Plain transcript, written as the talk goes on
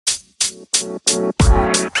Hello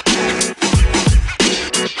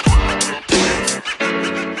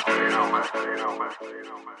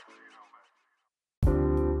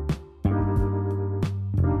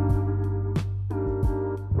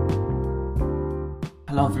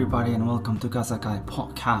everybody and welcome to Gaza Guy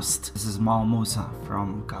podcast. This is Mal Musa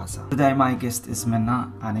from Gaza. Today my guest is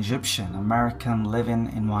Minna, an Egyptian American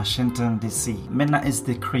living in Washington DC. Minna is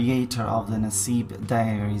the creator of the Nasib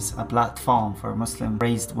Diaries, a platform for Muslim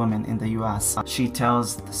raised women in the US. She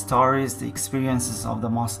tells the stories, the experiences of the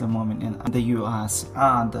Muslim women in the US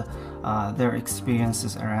and their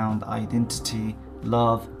experiences around identity,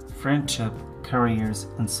 love, friendship, careers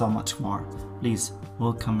and so much more. Please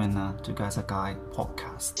welcome Minna to Gaza Guy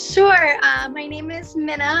podcast. Sure. My name is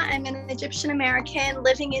Minna. I'm an Egyptian American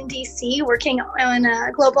living in DC, working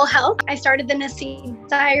on global health. I started the Nasib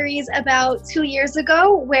Diaries about 2 years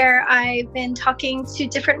ago, where I've been talking to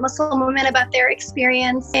different Muslim women about their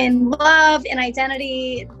experience in love, in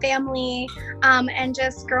identity, family, and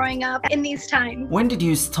just growing up in these times. When did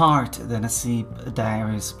you start the Nasib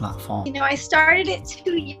Diaries platform? I started it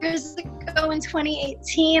 2 years ago in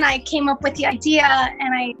 2018. I came up with the idea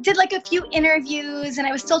and I did like a few interviews, and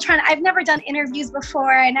I was still I've never done interviews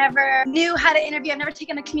before. I never knew how to interview. I've never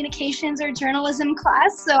taken a communications or journalism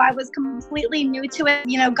class, so I was completely new to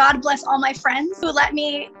it. God bless all my friends who let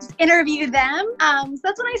me interview them. So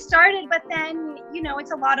that's when I started, but then,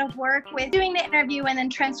 it's a lot of work with doing the interview and then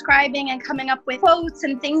transcribing and coming up with quotes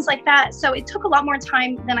and things like that. So it took a lot more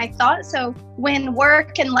time than I thought. So when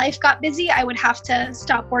work and life got busy, I would have to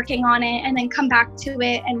stop working on it and then come back to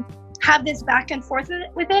it and have this back and forth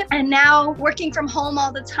with it. And now working from home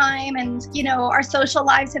all the time, and our social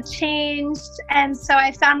lives have changed, and so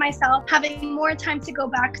I found myself having more time to go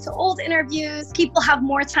back to old interviews. People have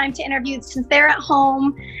more time to interview since they're at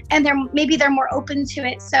home, and they're more open to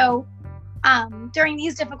it. So during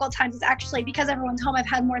these difficult times, it's actually because everyone's home, I've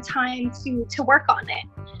had more time to work on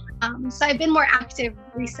it. So I've been more active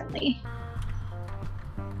recently.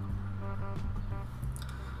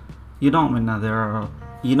 Minna,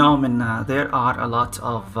 there are a lot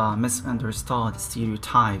of misunderstood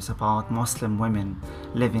stereotypes about Muslim women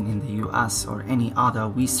living in the US or any other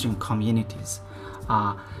Western communities.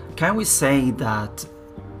 Can we say that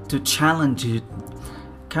to challenge it,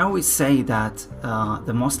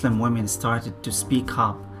 the Muslim women started to speak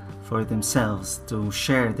up for themselves, to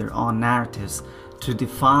share their own narratives, to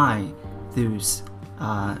defy those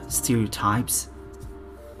stereotypes?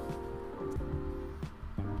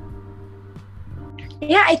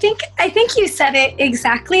 Yeah, I think you said it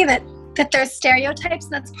exactly, that there's stereotypes,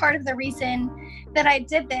 and that's part of the reason that I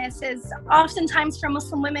did this. Is oftentimes for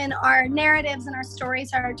Muslim women, our narratives and our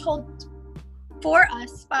stories are told for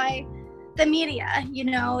us by the media,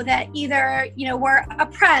 that either, we're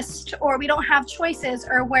oppressed, or we don't have choices,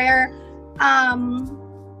 or we're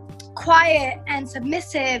quiet and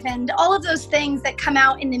submissive, and all of those things that come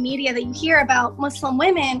out in the media that you hear about Muslim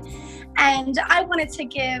women. And I wanted to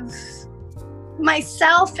give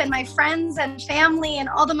myself and my friends and family and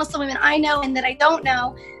all the Muslim women I know and that I don't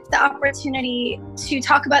know the opportunity to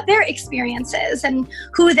talk about their experiences and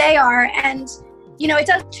who they are. And it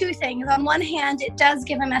does two things. On one hand, it does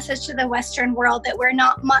give a message to the Western world that we're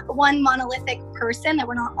not one monolithic person, that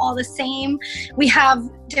we're not all the same. We have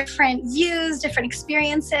different views, different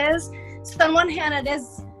experiences. So on one hand, it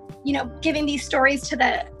is giving these stories to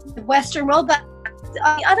the Western world, but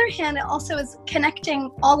on the other hand, it also is connecting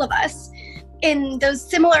all of us in those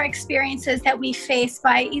similar experiences that we face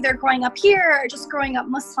by either growing up here or just growing up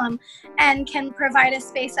Muslim, and can provide a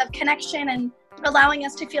space of connection and allowing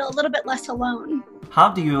us to feel a little bit less alone. How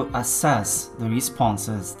do you assess the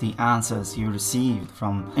responses, the answers you received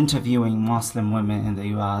from interviewing Muslim women in the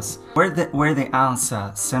US? Were the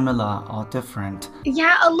answers similar or different?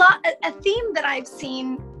 Yeah, a theme that I've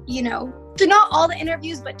seen, through not all the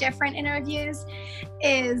interviews, but different interviews,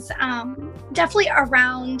 is definitely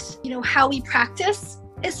around, how we practice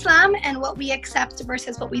Islam and what we accept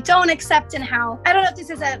versus what we don't accept, and how, I don't know if this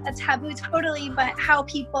is a taboo totally, but how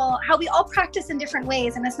we all practice in different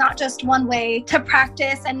ways, and it's not just one way to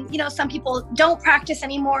practice. And, some people don't practice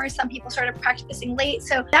anymore. Some people started practicing late.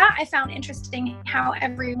 So that I found interesting, how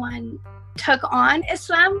everyone took on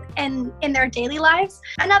Islam and in their daily lives.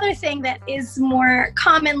 Another thing that is more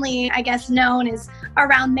commonly, I guess, known is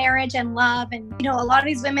around marriage and love. And, a lot of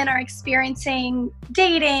these women are experiencing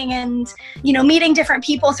dating and, meeting different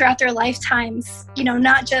people throughout their lifetimes,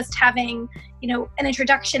 not just having, an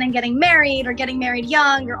introduction and getting married or getting married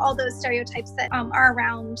young, or all those stereotypes that are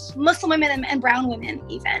around Muslim women and brown women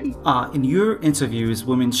even. In your interviews,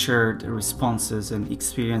 women shared responses and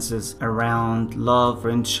experiences around love,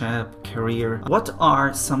 friendship, career. What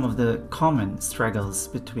are some of the common struggles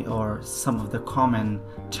between, or some of the common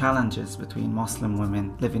challenges between Muslim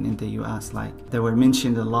women living in the US? Like, they were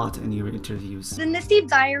mentioned a lot in your interviews. The Naseeb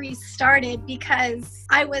Diaries started because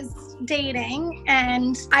I was dating,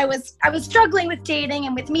 and I was struggling with dating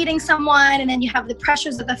and with meeting someone, and then you have the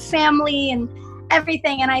pressures of the family and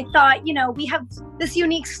everything. And I thought, we have this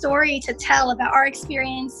unique story to tell about our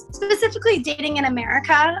experience, specifically dating in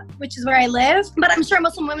America, which is where I live. But I'm sure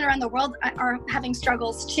Muslim women around the world are having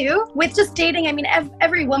struggles too with just dating. I mean,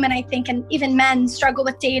 every woman, I think, and even men struggle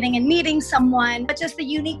with dating and meeting someone, but just the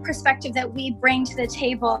unique perspective that we bring to the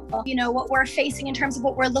table, what we're facing in terms of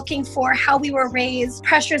what we're looking for, how we were raised,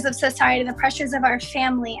 pressures of society, the pressures of our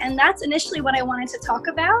family. And that's initially what I wanted to talk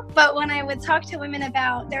about. But when I would talk to women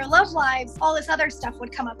about their love lives, all this other stuff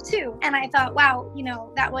would come up too. And I thought, wow,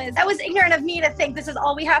 that was ignorant of me to think this is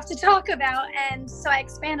all we have to talk about. And so I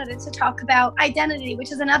expanded it to talk about identity,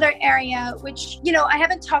 which is another area which, I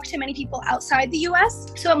haven't talked to many people outside the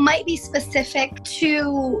US. So it might be specific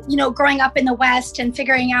to, growing up in the West and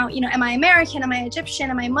figuring out, am I American? Am I Egyptian?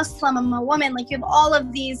 Am I Muslim? Am I a woman? Like, you have all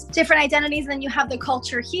of these different identities, and then you have the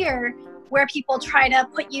culture here where people try to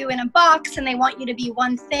put you in a box and they want you to be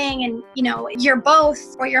one thing, and you're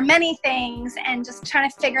both or you're many things, and just trying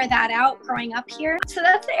to figure that out growing up here. So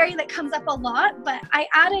that's the area that comes up a lot. But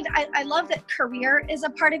I love that career is a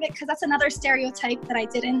part of it, because that's another stereotype that I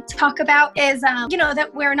didn't talk about, is that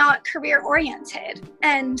we're not career oriented,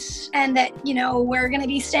 and that we're going to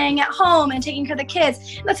be staying at home and taking care of the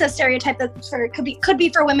kids. That's a stereotype that could be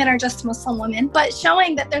for women or just Muslim women, but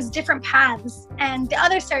showing that there's different paths. And the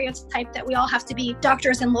other stereotype that we all have to be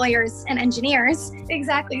doctors and lawyers and engineers.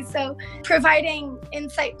 Exactly. So providing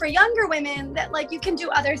insight for younger women that, like, you can do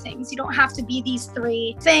other things. You don't have to be these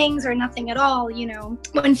three things or nothing at all.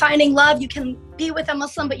 When finding love, you can be with a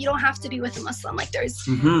Muslim, but you don't have to be with a Muslim. Like, there's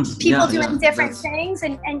people doing different things,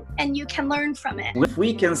 and you can learn from it. If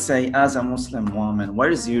we can say, as a Muslim woman,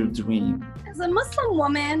 what is your dream? As a Muslim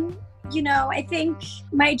woman, I think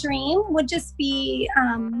my dream would just be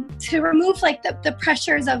to remove the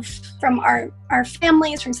pressures from our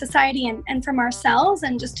families, from society, and from ourselves,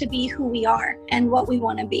 and just to be who we are and what we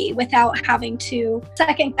want to be, without having to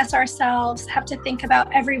second guess ourselves, have to think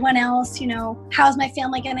about everyone else. How's my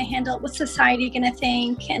family going to handle it? What's society going to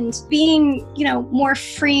think? And being, more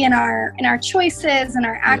free in our choices and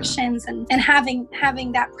our actions, and having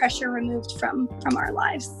that pressure removed from our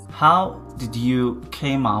lives. How did you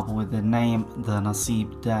came up with the name The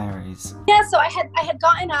Naseeb Diaries? Yeah, so I had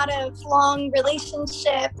gotten out of long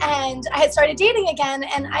relationship, and I had started dating again,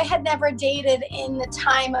 and I had never dated in the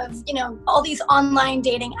time of, all these online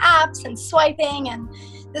dating apps and swiping and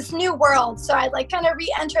this new world. So I kind of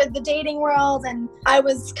re-entered the dating world, and I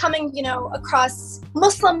was coming, across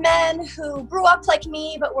Muslim men who grew up like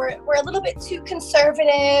me, but were a little bit too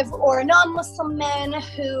conservative, or non-Muslim men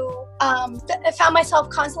who I found myself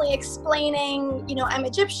constantly explaining, I'm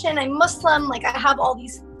Egyptian, I'm Muslim, like I have all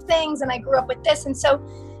these things, and I grew up with this. And so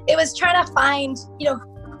it was trying to find,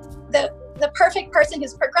 the perfect person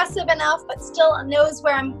who's progressive enough but still knows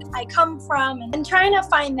where I come from, and trying to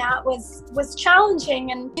find that was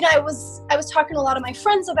challenging. And I was talking to a lot of my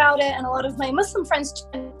friends about it, and a lot of my Muslim friends,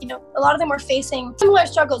 and a lot of them were facing similar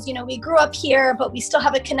struggles. We grew up here, but we still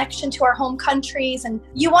have a connection to our home countries, and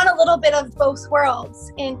you want a little bit of both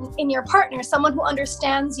worlds in your partner, someone who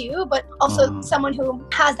understands you, but also someone who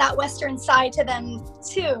has that Western side to them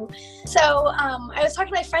too. So I was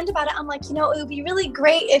talking to my friend about it. I'm like, it would be really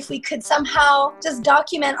great if we could somehow just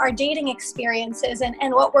document our dating experiences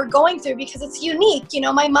and what we're going through, because it's unique.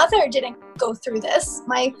 My mother didn't go through this.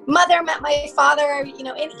 My mother met my father,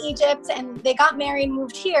 in Egypt, and they got married,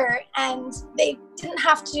 moved here, and they didn't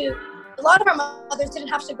have to. A lot of our mothers didn't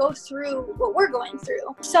have to go through what we're going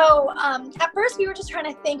through. So at first we were just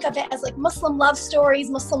trying to think of it as like Muslim love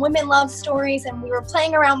stories, Muslim women love stories, and we were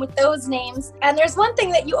playing around with those names. And there's one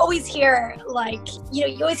thing that you always hear,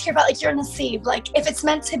 you always hear about your Naseeb. Like, if it's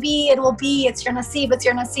meant to be, it will be. It's your Naseeb, it's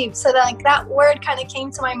your Naseeb. So that word kind of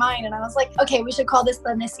came to my mind, and I was like, okay, we should call this the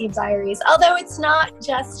Naseeb Diaries. Although it's not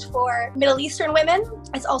just for Middle Eastern women,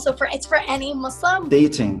 it's for any Muslim.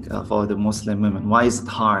 Dating for the Muslim women, why is it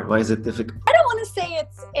hard? Why is it difficult? I don't want to say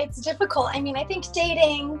it's difficult. I mean, I think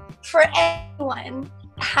dating for anyone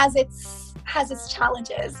has its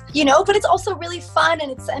challenges, but it's also really fun,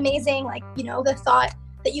 and it's amazing. The thought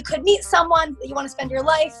that you could meet someone that you want to spend your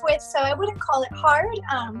life with. So I wouldn't call it hard,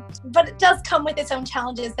 but it does come with its own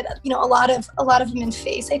challenges that, a lot of women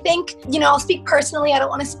face. I think, I'll speak personally. I don't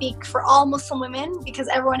want to speak for all Muslim women because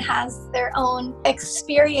everyone has their own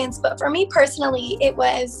experience. But for me personally, it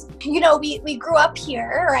was, we grew up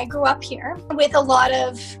here, or I grew up here with a lot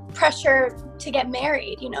of pressure to get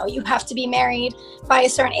married. You have to be married by a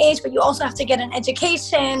certain age, but you also have to get an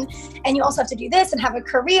education, and you also have to do this and have a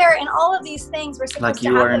career, and all of these things were supposed like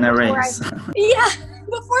you were in a race.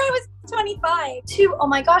 Before I was 25 too. Oh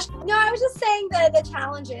my gosh. No, I was just saying the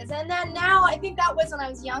challenges. And then now, I think that was when I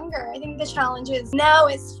was younger. I think the challenges now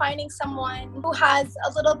is finding someone who has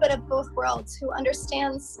a little bit of both worlds, who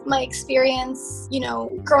understands my experience,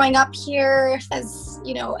 growing up here as,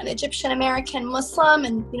 an Egyptian American Muslim,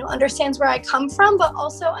 and, understands where I come from, but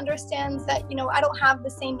also understands that, I don't have the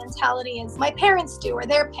same mentality as my parents do, or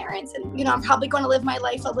their parents. And, I'm probably going to live my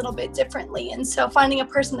life a little bit differently. And so finding a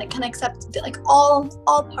person that can accept like all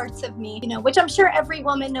parts of me, which I'm sure every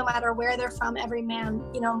woman, no matter where they're from, every man,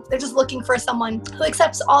 they're just looking for someone who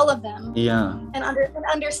accepts all of them, and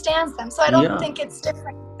understands them. So I don't think it's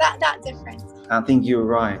different, that different. I think you're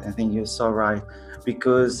right. I think you're so right,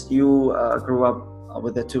 because you grew up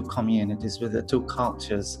with the two communities, with the two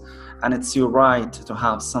cultures, and it's your right to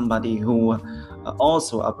have somebody who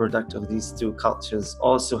also a product of these two cultures,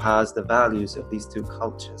 also has the values of these two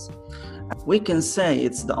cultures. We can say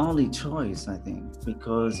it's the only choice, I think,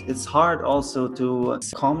 because it's hard also to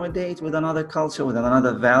accommodate with another culture, with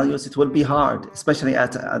another values. It would be hard, especially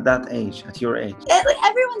at that age, at your age.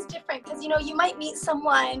 Everyone's different, because, you might meet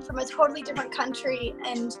someone from a totally different country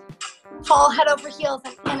and fall head over heels,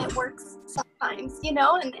 and it works sometimes,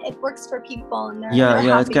 and it works for people, and they're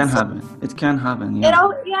happy. It can happen. It can happen.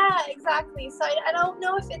 Exactly. So I don't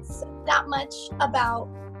know if it's that much about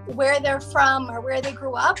where they're from or where they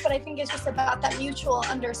grew up, but I think it's just about that mutual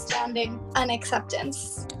understanding and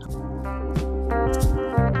acceptance.